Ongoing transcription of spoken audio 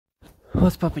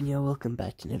What's poppin', yo? Welcome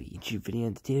back to another YouTube video,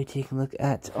 and today we're taking a look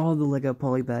at all the LEGO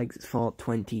Polybags for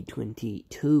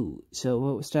 2022. So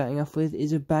what we're starting off with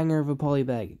is a banger of a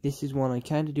polybag. This is one I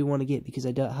kinda do want to get because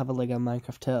I don't have a LEGO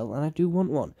Minecraft turtle, and I do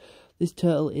want one. This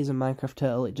turtle is a Minecraft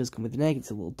turtle. It does come with an egg, it's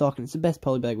a little dock, and it's the best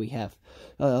polybag we have.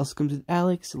 It also comes with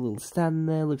Alex, a little stand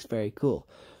there, looks very cool.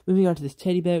 Moving on to this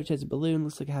teddy bear, which has a balloon,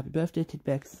 looks like a happy birthday teddy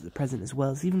bear because it's a present as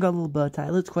well. It's even got a little bow tie,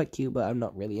 it looks quite cute, but I'm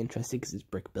not really interested because it's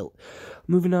brick built.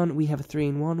 Moving on, we have a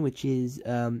 3-in-1, which is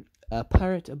a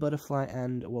parrot, a butterfly,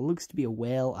 and what looks to be a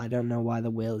whale. I don't know why the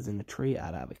whale is in a tree,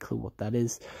 I don't have a clue what that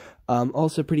is.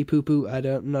 Also pretty poo-poo,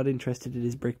 I'm not interested, it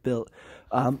is brick built.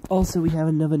 Also we have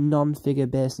another non-figure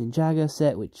Bear Ninjago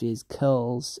set, which is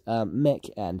Curl's mech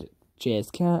and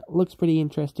Jay's cat. Looks pretty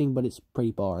interesting, but it's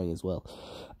pretty boring as well.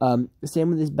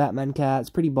 Same with this Batman cat. It's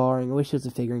pretty boring. I wish there was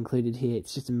a figure included here.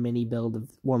 It's just a mini build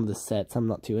of one of the sets. I'm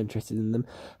not too interested in them.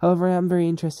 However, I am very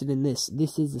interested in this.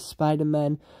 This is the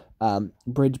Spider-Man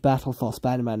bridge battle for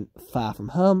Spider-Man Far From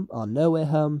Home, or Nowhere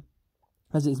Home,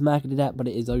 as it's marketed at, but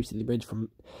it is obviously the bridge from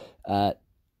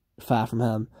Far From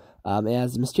Home. It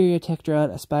has a Mysterio tech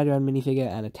drone, a Spider-Man minifigure,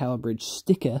 and a Tower Bridge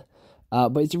sticker.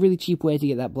 But it's a really cheap way to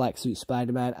get that black suit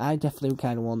Spider-Man. I definitely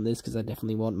kind of want this because I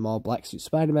definitely want more black suit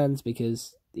Spider-Mans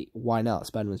because why not?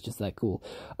 Spider-Man's just that cool.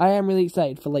 I am really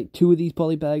excited for like 2 of these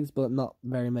polybags, but not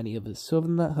very many others. So other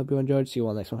than that, hope you enjoyed. See you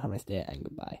all next one. Have a nice day and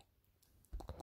goodbye.